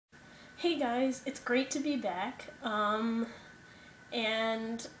Hey guys, it's great to be back. And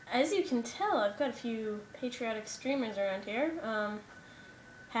as you can tell, I've got a few patriotic streamers around here.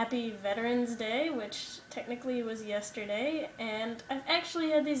 Happy Veterans Day, which technically was yesterday, and I've actually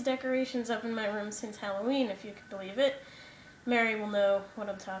had these decorations up in my room since Halloween, if you could believe it. Mary will know what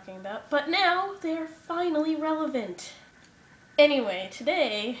I'm talking about, but now they're finally relevant. Anyway,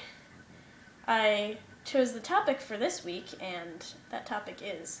 today I chose the topic for this week, and that topic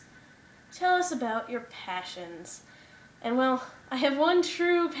is: tell us about your passions. And well, I have one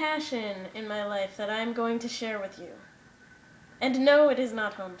true passion in my life that I'm going to share with you. And no, it is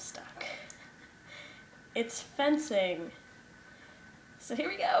not Homestuck. It's fencing. So here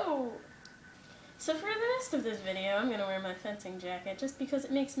we go! So for the rest of this video, I'm going to wear my fencing jacket just because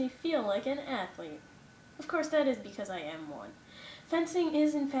it makes me feel like an athlete. Of course, that is because I am one. Fencing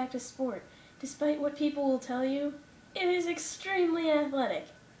is in fact a sport. Despite what people will tell you, it is extremely athletic.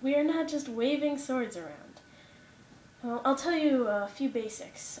 We are not just waving swords around. Well, I'll tell you a few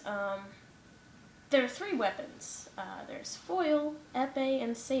basics. There are three weapons. There's foil, épée,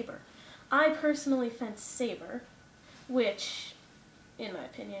 and saber. I personally fence saber, which, in my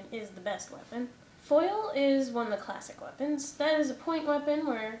opinion, is the best weapon. Foil is one of the classic weapons. That is a point weapon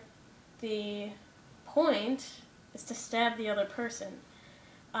where the point is to stab the other person.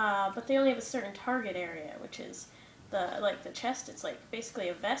 But they only have a certain target area, which is the chest. It's like basically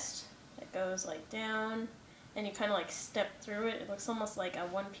a vest that goes like down, and you kind of like step through it. It looks almost like a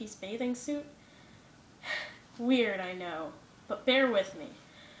one-piece bathing suit. Weird, I know, but bear with me.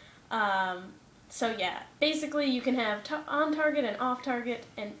 So yeah, basically you can have on-target and off-target,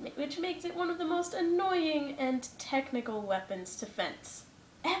 and which makes it one of the most annoying and technical weapons to fence.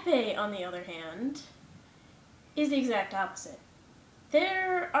 Épée, on the other hand, is the exact opposite.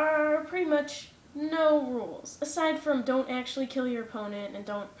 There are pretty much no rules, aside from don't actually kill your opponent and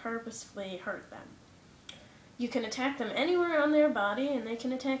don't purposefully hurt them. You can attack them anywhere on their body, and they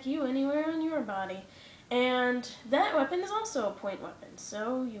can attack you anywhere on your body. And that weapon is also a point weapon,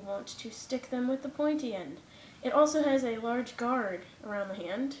 so you want to stick them with the pointy end. It also has a large guard around the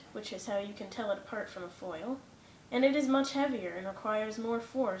hand, which is how you can tell it apart from a foil. And it is much heavier and requires more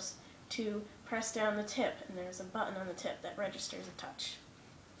force to press down the tip, and there's a button on the tip that registers a touch.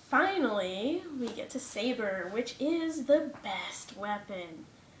 Finally, we get to saber, which is the best weapon.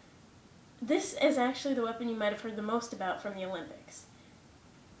 This is actually the weapon you might have heard the most about from the Olympics.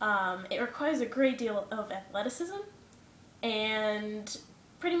 It requires a great deal of athleticism, and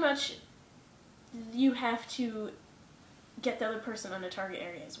pretty much you have to get the other person on a target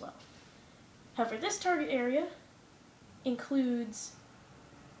area as well. However, this target area includes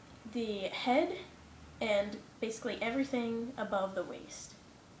the head and basically everything above the waist.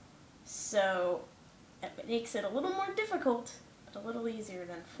 So it makes it a little more difficult, but a little easier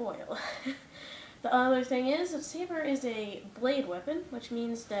than foil. The other thing is that saber is a blade weapon, which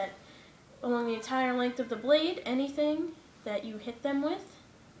means that along the entire length of the blade, anything that you hit them with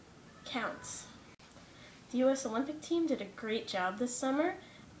counts. The US Olympic team did a great job this summer.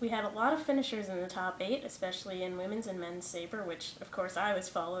 We had a lot of finishers in the top 8, especially in women's and men's saber, which of course I was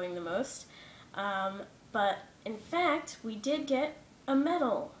following the most. But in fact, we did get a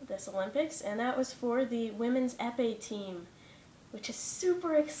medal this Olympics, and that was for the women's épée team, which is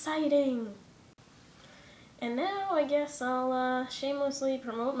super exciting. And now I guess I'll shamelessly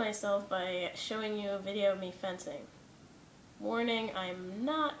promote myself by showing you a video of me fencing. Warning, I'm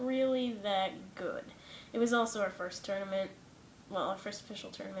not really that good. It was also our first tournament, well, our first official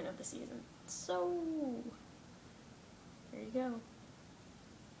tournament of the season. So, there you go.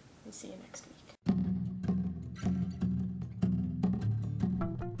 And see you next week.